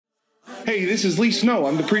Hey, this is Lee Snow.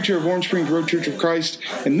 I'm the preacher of Orange Springs Road Church of Christ,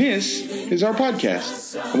 and this is our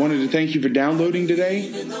podcast. I wanted to thank you for downloading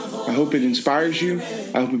today. I hope it inspires you.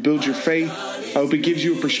 I hope it builds your faith. I hope it gives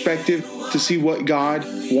you a perspective to see what God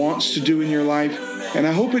wants to do in your life, and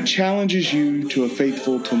I hope it challenges you to a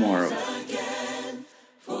faithful tomorrow.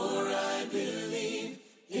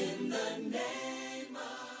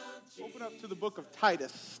 Open up to the book of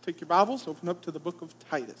Titus. Take your Bibles, open up to the book of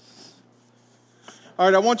Titus. All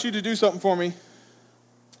right, I want you to do something for me.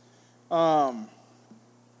 I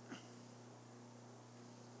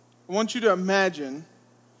want you to imagine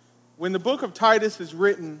when the book of Titus is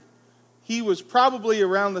written, he was probably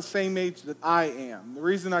around the same age that I am. The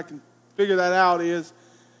reason I can figure that out is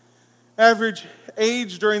average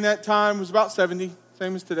age during that time was about 70,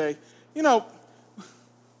 same as today. You know,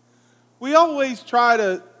 we always try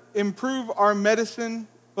to improve our medicine,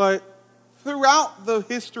 but throughout the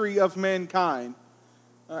history of mankind,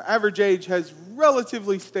 average age has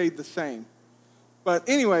relatively stayed the same. But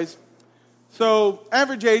anyways, so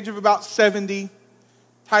average age of about 70.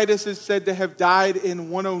 Titus is said to have died in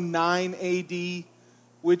 109 AD,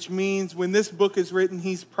 which means when this book is written,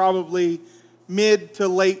 he's probably mid to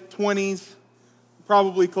late 20s,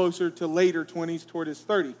 probably closer to later 20s toward his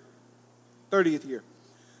 30th year.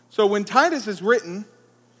 So when Titus is written,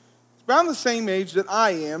 it's around the same age that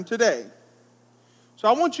I am today. So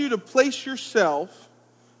I want you to place yourself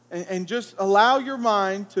and just allow your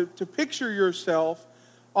mind to picture yourself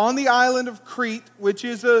on the island of Crete, which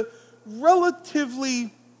is a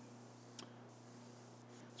relatively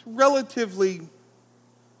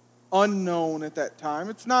unknown at that time.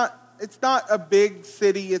 It's not a big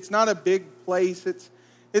city. It's not a big place.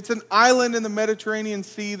 It's an island in the Mediterranean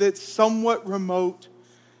Sea that's somewhat remote.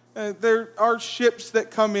 There are ships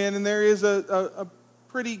that come in, and there is a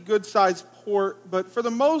pretty good-sized port. But for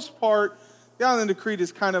the most part, the island of Crete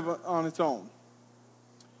is kind of on its own.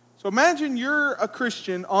 So imagine you're a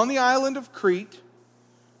Christian on the island of Crete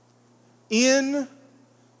in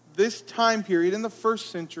this time period, in the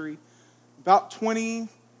first century, about 20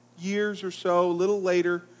 years or so, a little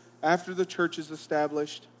later, after the church is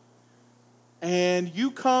established. And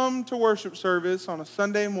you come to worship service on a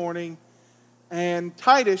Sunday morning, and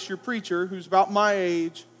Titus, your preacher, who's about my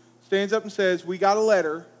age, stands up and says, "We got a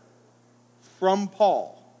letter from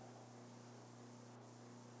Paul."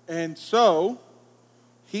 And so,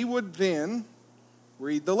 he would then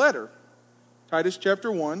read the letter. Titus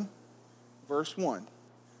chapter 1, verse 1.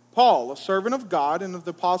 Paul, a servant of God and of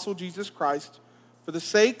the apostle Jesus Christ, for the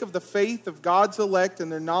sake of the faith of God's elect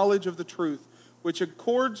and their knowledge of the truth, which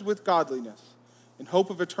accords with godliness, in hope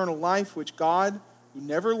of eternal life, which God, who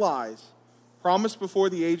never lies, promised before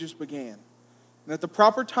the ages began, and at the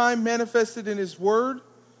proper time manifested in his word,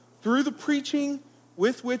 through the preaching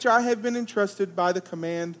with which I have been entrusted by the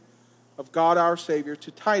command of God our Savior, to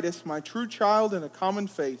Titus, my true child in a common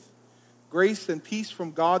faith, grace and peace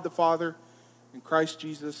from God the Father and Christ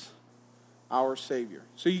Jesus our Savior.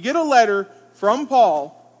 So you get a letter from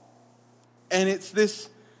Paul, and it's this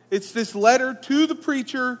letter to the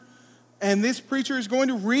preacher, and this preacher is going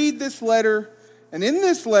to read this letter, and in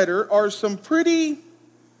this letter are some pretty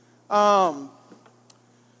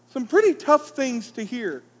tough things to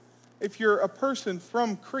hear if you're a person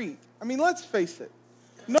from Crete. I mean, let's face it.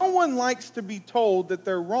 No one likes to be told that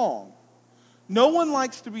they're wrong. No one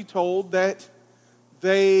likes to be told that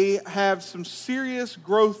they have some serious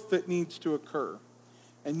growth that needs to occur.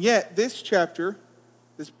 And yet, this chapter,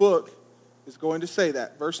 this book, is going to say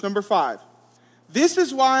that. Verse number 5. This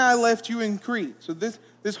is why I left you in Crete. So this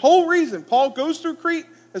whole reason, Paul goes through Crete,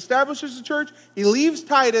 establishes the church. He leaves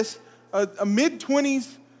Titus, a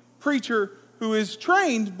mid-20s preacher who is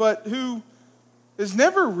trained, but who has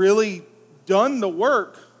never really done the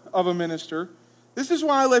work of a minister. This is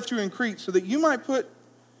why I left you in Crete, so that you might put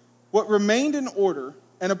what remained in order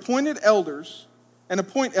and appoint elders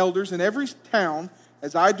in every town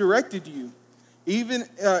as I directed you, even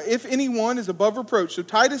if anyone is above reproach. So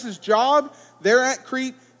Titus's job there at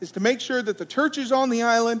Crete is to make sure that the churches on the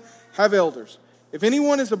island have elders. If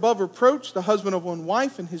anyone is above reproach, the husband of one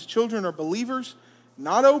wife, and his children are believers,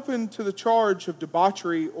 not open to the charge of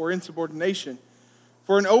debauchery or insubordination.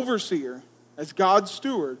 For an overseer, as God's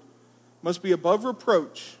steward, must be above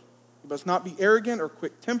reproach. He must not be arrogant or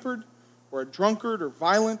quick-tempered, or a drunkard, or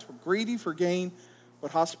violent, or greedy for gain,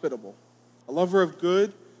 but hospitable, a lover of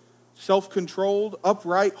good, self-controlled,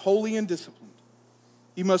 upright, holy, and disciplined.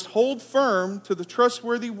 He must hold firm to the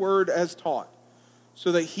trustworthy word as taught,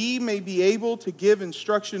 so that he may be able to give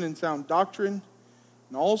instruction in sound doctrine,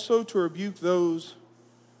 and also to rebuke those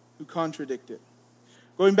who contradict it.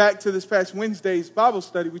 Going back to this past Wednesday's Bible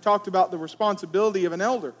study, we talked about the responsibility of an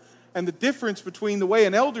elder. and the difference between the way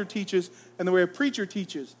an elder teaches and the way a preacher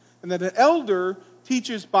teaches. And that an elder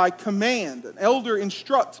teaches by command. An elder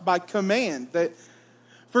instructs by command. That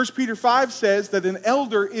 1 Peter 5 says that an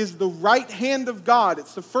elder is the right hand of God.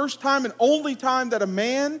 It's the first time and only time that a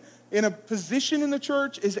man in a position in the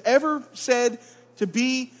church is ever said to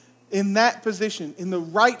be in that position, in the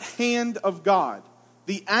right hand of God.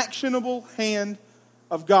 The actionable hand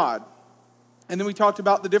of God. And then we talked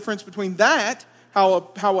about the difference between that,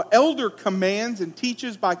 how an elder commands and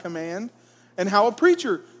teaches by command, and how a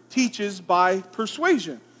preacher teaches by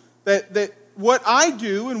persuasion. That what I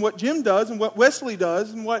do and what Jim does and what Wesley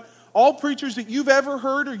does and what all preachers that you've ever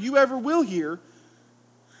heard or you ever will hear,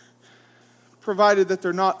 provided that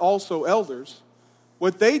they're not also elders,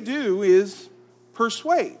 what they do is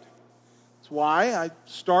persuade. That's why I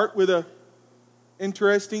start with a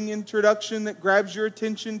interesting introduction that grabs your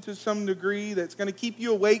attention to some degree, that's going to keep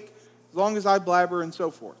you awake as long as I blabber and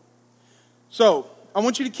so forth. So, I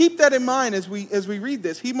want you to keep that in mind as we read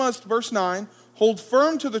this. He must, verse 9, hold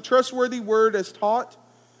firm to the trustworthy word as taught,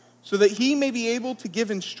 so that he may be able to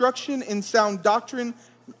give instruction in sound doctrine,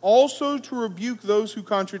 and also to rebuke those who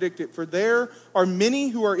contradict it. For there are many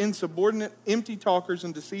who are insubordinate, empty talkers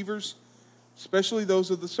and deceivers, especially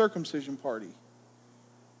those of the circumcision party.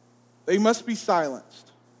 They must be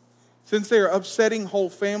silenced, since they are upsetting whole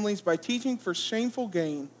families by teaching for shameful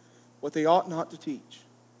gain what they ought not to teach.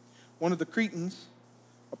 One of the Cretans,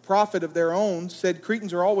 a prophet of their own, said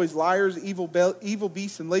Cretans are always liars, evil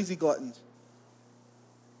beasts, and lazy gluttons.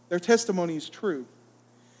 Their testimony is true.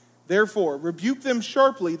 Therefore, rebuke them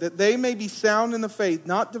sharply, that they may be sound in the faith,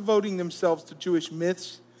 not devoting themselves to Jewish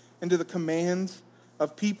myths and to the commands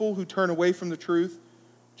of people who turn away from the truth.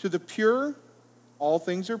 To the pure, all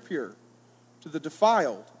things are pure. To the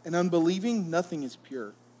defiled and unbelieving, nothing is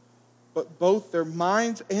pure. But both their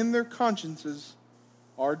minds and their consciences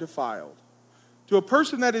are defiled. To a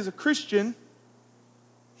person that is a Christian,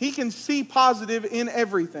 he can see positive in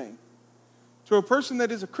everything. To a person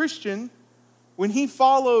that is a Christian, when he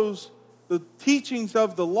follows the teachings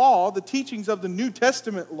of the law, the teachings of the New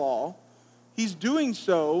Testament law, he's doing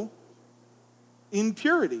so in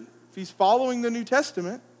purity. If he's following the New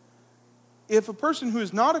Testament, if a person who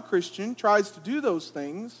is not a Christian tries to do those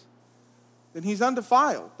things, then he's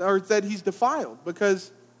undefiled, or that he's defiled,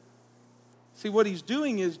 because see, what he's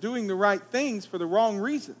doing is doing the right things for the wrong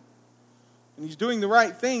reason. And he's doing the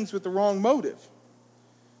right things with the wrong motive.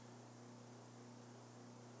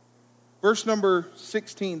 Verse number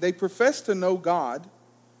 16, they profess to know God,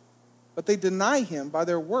 but they deny him by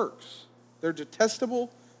their works. They're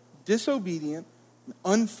detestable, disobedient, and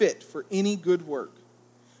unfit for any good work.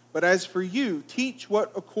 But as for you, teach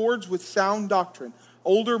what accords with sound doctrine.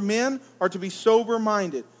 Older men are to be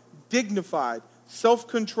sober-minded, dignified,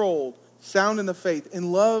 self-controlled, sound in the faith,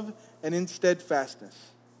 in love and in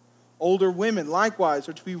steadfastness. Older women, likewise,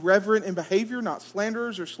 are to be reverent in behavior, not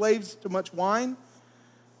slanderers or slaves to much wine.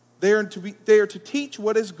 They are to teach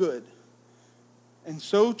what is good, and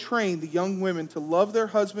so train the young women to love their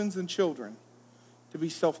husbands and children, to be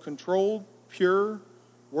self-controlled, pure,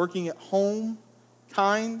 working at home,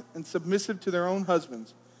 kind, and submissive to their own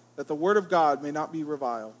husbands, that the word of God may not be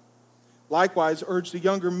reviled. Likewise, urge the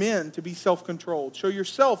younger men to be self-controlled. Show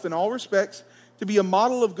yourself in all respects to be a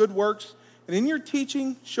model of good works, and in your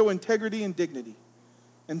teaching show integrity and dignity,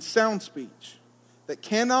 and sound speech that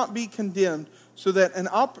cannot be condemned, so that an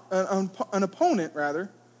opponent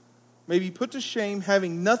may be put to shame,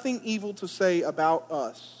 having nothing evil to say about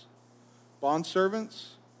us.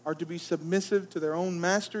 Bondservants are to be submissive to their own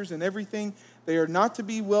masters in everything. They are not to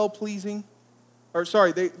be well-pleasing,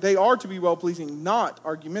 they are to be well-pleasing, not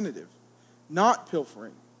argumentative, not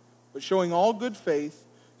pilfering, but showing all good faith,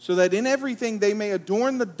 so that in everything they may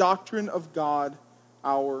adorn the doctrine of God,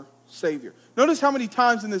 our Savior. Notice how many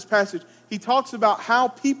times in this passage he talks about how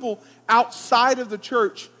people outside of the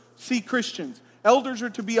church see Christians. Elders are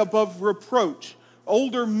to be above reproach.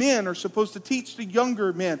 Older men are supposed to teach the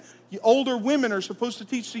younger men. Older women are supposed to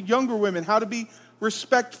teach the younger women how to be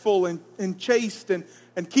respectful and chaste and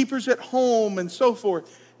keepers at home and so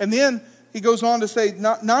forth. And then he goes on to say,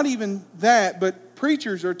 not even that, but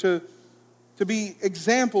preachers are to be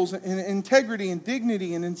examples in integrity and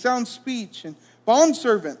dignity and in sound speech, and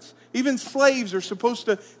bondservants. Even slaves are supposed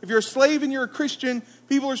to, if you're a slave and you're a Christian,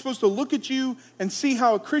 people are supposed to look at you and see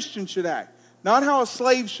how a Christian should act. Not how a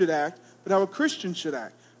slave should act, but how a Christian should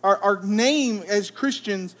act. Our name as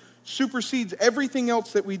Christians supersedes everything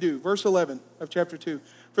else that we do. Verse 11 of chapter 2.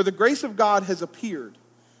 For the grace of God has appeared,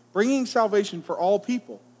 bringing salvation for all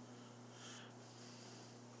people.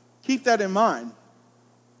 Keep that in mind.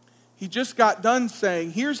 He just got done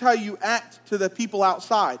saying, here's how you act to the people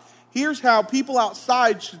outside. Here's how people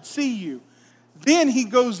outside should see you. Then he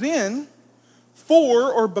goes in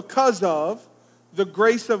for or because of the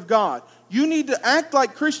grace of God. You need to act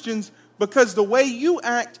like Christians because the way you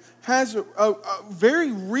act has a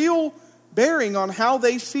very real bearing on how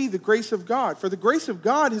they see the grace of God. For the grace of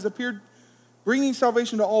God has appeared, bringing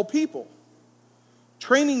salvation to all people,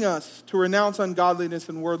 training us to renounce ungodliness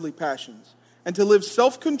and worldly passions, and to live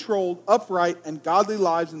self-controlled, upright, and godly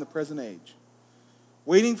lives in the present age,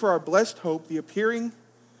 waiting for our blessed hope, the appearing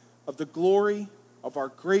of the glory of our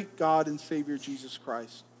great God and Savior Jesus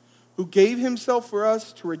Christ, who gave himself for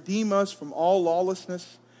us to redeem us from all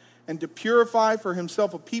lawlessness and to purify for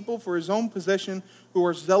himself a people for his own possession who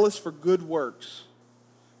are zealous for good works.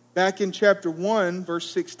 Back in chapter 1, verse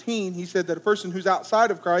 16, he said that a person who's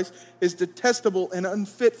outside of Christ is detestable and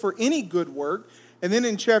unfit for any good work. And then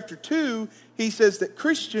in chapter 2, he says that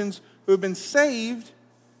Christians who have been saved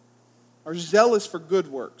are zealous for good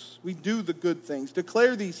works. We do the good things,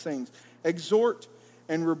 declare these things, exhort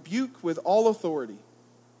and rebuke with all authority.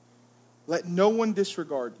 Let no one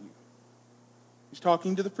disregard you. He's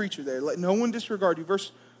talking to the preacher there. Let no one disregard you.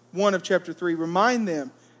 Verse 1 of chapter 3, remind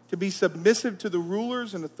them to be submissive to the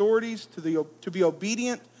rulers and authorities, to be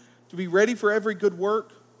obedient, to be ready for every good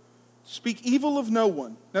work. Speak evil of no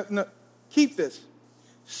one. No, keep this.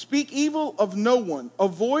 Speak evil of no one.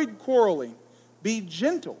 Avoid quarreling. Be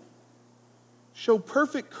gentle. Show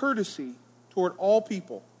perfect courtesy toward all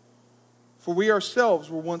people. For we ourselves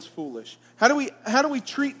were once foolish. How do we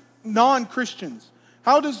treat non-Christians?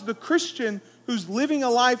 How does the Christian who's living a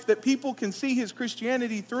life that people can see his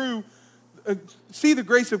Christianity through, see the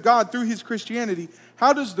grace of God through his Christianity,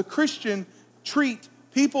 how does the Christian treat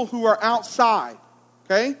people who are outside?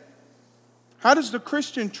 Okay? How does the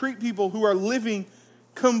Christian treat people who are living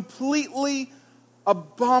completely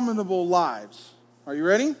abominable lives? Are you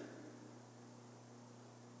ready?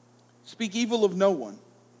 Speak evil of no one.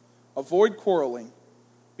 Avoid quarreling.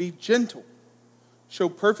 Be gentle. Show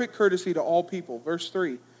perfect courtesy to all people. Verse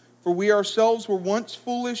 3. For we ourselves were once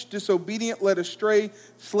foolish, disobedient, led astray,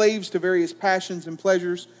 slaves to various passions and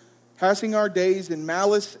pleasures, passing our days in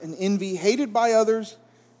malice and envy, hated by others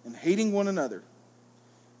and hating one another.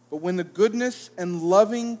 But when the goodness and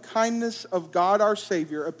loving kindness of God our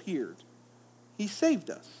Savior appeared, he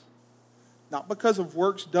saved us, not because of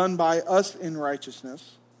works done by us in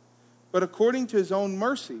righteousness, but according to his own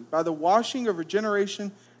mercy, by the washing of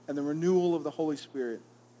regeneration and the renewal of the Holy Spirit,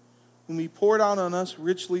 whom he poured out on us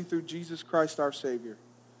richly through Jesus Christ our Savior,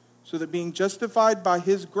 so that being justified by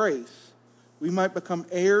his grace, we might become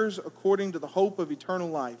heirs according to the hope of eternal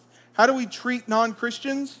life. How do we treat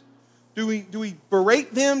non-Christians? Do we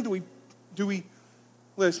berate them? Do we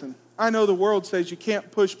listen? I know the world says you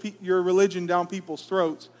can't push your religion down people's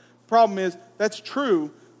throats. The problem is, that's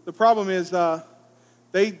true. The problem is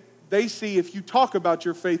they see if you talk about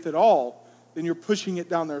your faith at all, then you're pushing it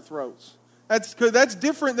down their throats. That's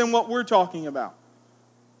different than what we're talking about.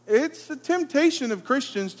 It's a temptation of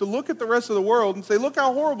Christians to look at the rest of the world and say, look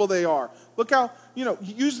how horrible they are. Look how,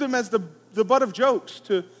 use them as the butt of jokes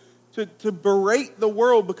to berate the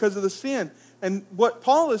world because of the sin. And what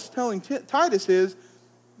Paul is telling Titus is,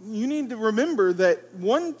 you need to remember that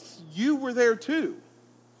once you were there too.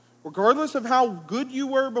 Regardless of how good you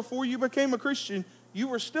were before you became a Christian, you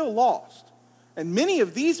were still lost. And many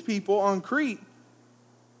of these people on Crete,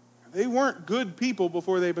 they weren't good people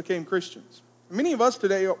before they became Christians. Many of us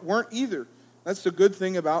today weren't either. That's the good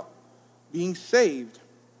thing about being saved.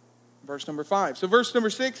 Verse number 5. So verse number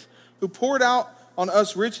 6, who poured out on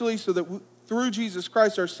us richly so that through Jesus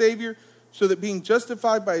Christ our Savior, so that being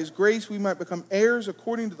justified by his grace we might become heirs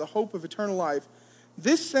according to the hope of eternal life.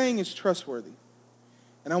 This saying is trustworthy.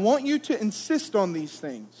 And I want you to insist on these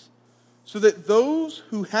things, so that those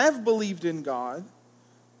who have believed in God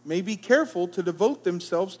may be careful to devote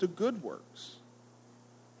themselves to good works.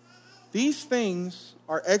 These things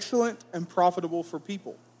are excellent and profitable for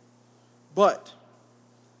people. But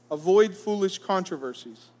avoid foolish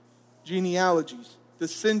controversies, genealogies,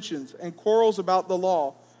 dissensions, and quarrels about the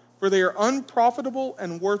law, for they are unprofitable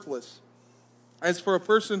and worthless. As for a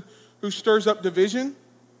person who stirs up division,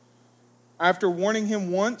 after warning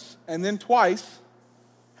him once and then twice,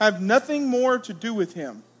 have nothing more to do with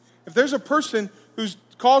him. If there's a person who's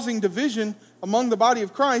causing division among the body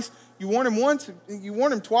of Christ, you warn him once, you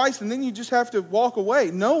warn him twice, and then you just have to walk away,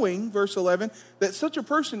 knowing, verse 11, that such a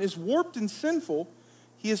person is warped and sinful.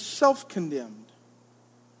 He is self-condemned.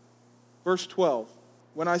 Verse 12,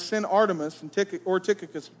 when I send Artemas and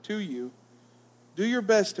Tychicus to you, do your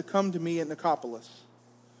best to come to me at Nicopolis,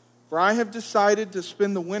 for I have decided to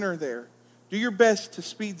spend the winter there. Do your best to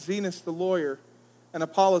speed Zenas the lawyer, and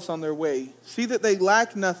Apollos on their way. See that they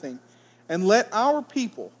lack nothing, and let our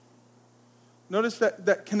people, notice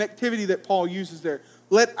that connectivity that Paul uses there,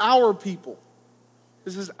 let our people,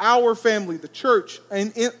 this is our family, the church,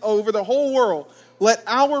 and over the whole world, let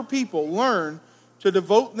our people learn to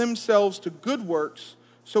devote themselves to good works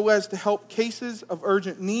so as to help cases of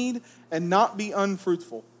urgent need and not be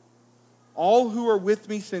unfruitful. All who are with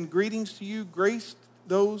me send greetings to you. Greet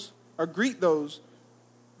those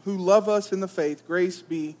who love us in the faith. Grace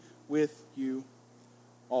be with you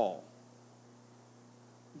all.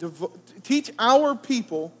 Teach our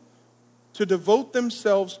people to devote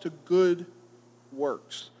themselves to good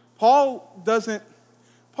works. Paul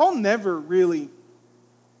never really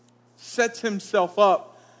sets himself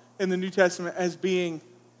up in the New Testament as being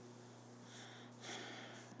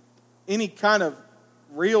any kind of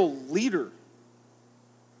real leader.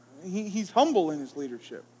 He's humble in his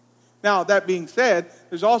leadership. Now, that being said,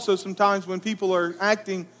 there's also some times when people are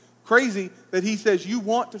acting crazy that he says, you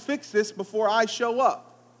want to fix this before I show up.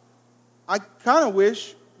 I kind of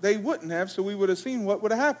wish they wouldn't have, so we would have seen what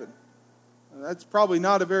would have happened. That's probably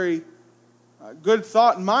not a very good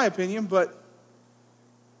thought in my opinion, but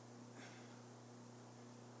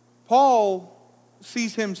Paul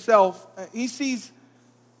sees himself, he sees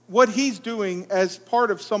what he's doing as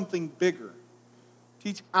part of something bigger.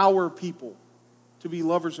 Teach our people to be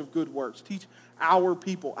lovers of good works. Teach our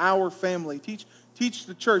people, our family. Teach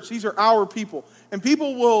the church. These are our people. And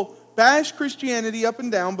people will bash Christianity up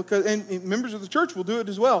and down because, and members of the church will do it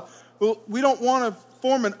as well. Well, we don't want to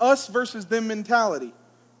form an us versus them mentality.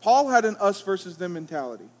 Paul had an us versus them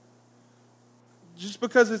mentality. Just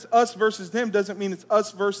because it's us versus them doesn't mean it's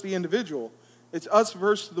us versus the individual. It's us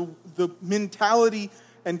versus the mentality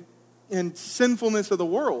and sinfulness of the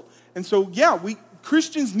world. And so, yeah,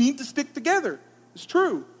 Christians need to stick together. It's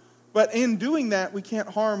true. But in doing that, we can't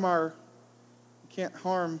harm our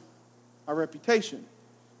reputation.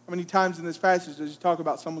 How many times in this passage does he talk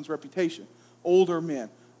about someone's reputation? Older men,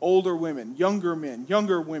 older women, younger men,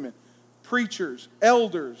 younger women, preachers,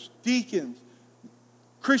 elders, deacons,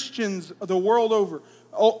 Christians the world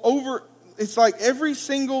over. It's like every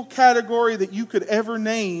single category that you could ever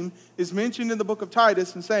name is mentioned in the book of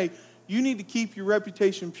Titus and say, you need to keep your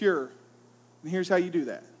reputation pure. And here's how you do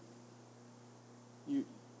that. You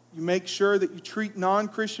make sure that you treat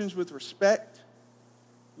non-Christians with respect.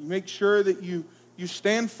 You make sure that you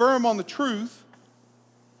stand firm on the truth.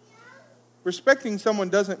 Respecting someone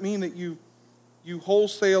doesn't mean that you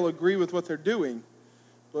wholesale agree with what they're doing.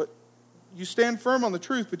 But you stand firm on the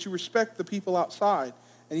truth, but you respect the people outside.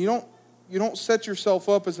 And you don't set yourself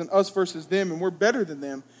up as an us versus them and we're better than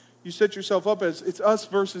them. You set yourself up as it's us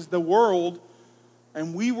versus the world.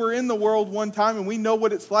 And we were in the world one time and we know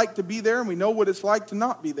what it's like to be there and we know what it's like to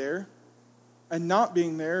not be there. And not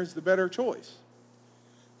being there is the better choice.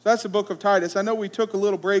 So that's the book of Titus. I know we took a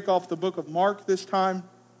little break off the book of Mark this time.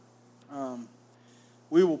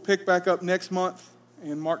 We will pick back up next month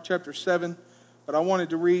in Mark chapter 7. But I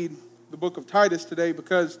wanted to read the book of Titus today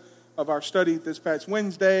because of our study this past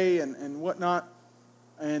Wednesday and whatnot.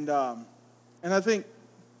 And I think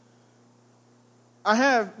I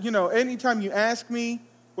have, anytime you ask me,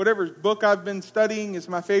 whatever book I've been studying is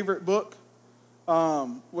my favorite book.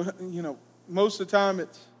 Most of the time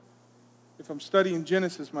if I'm studying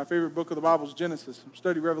Genesis, my favorite book of the Bible is Genesis. If I'm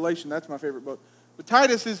studying Revelation, that's my favorite book. But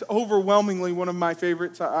Titus is overwhelmingly one of my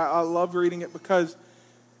favorites. I love reading it because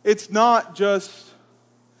it's not just,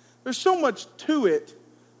 there's so much to it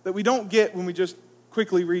that we don't get when we just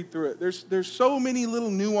quickly read through it. There's so many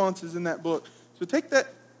little nuances in that book. So take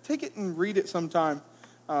it and read it sometime.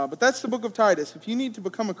 But that's the book of Titus. If you need to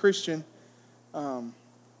become a Christian,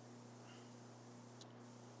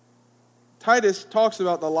 Titus talks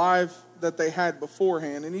about the life that they had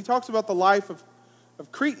beforehand, and he talks about the life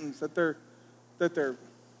of Cretans, that they're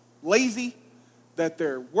lazy, that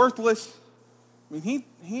they're worthless. I mean,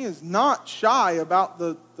 he is not shy about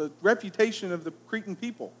the reputation of the Cretan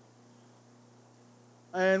people.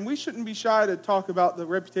 And we shouldn't be shy to talk about the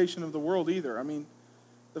reputation of the world either. I mean,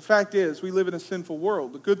 the fact is, we live in a sinful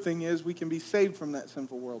world. The good thing is we can be saved from that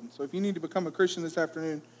sinful world. And so if you need to become a Christian this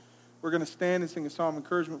afternoon, we're going to stand and sing a psalm of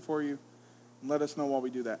encouragement for you. And let us know while we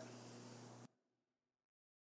do that.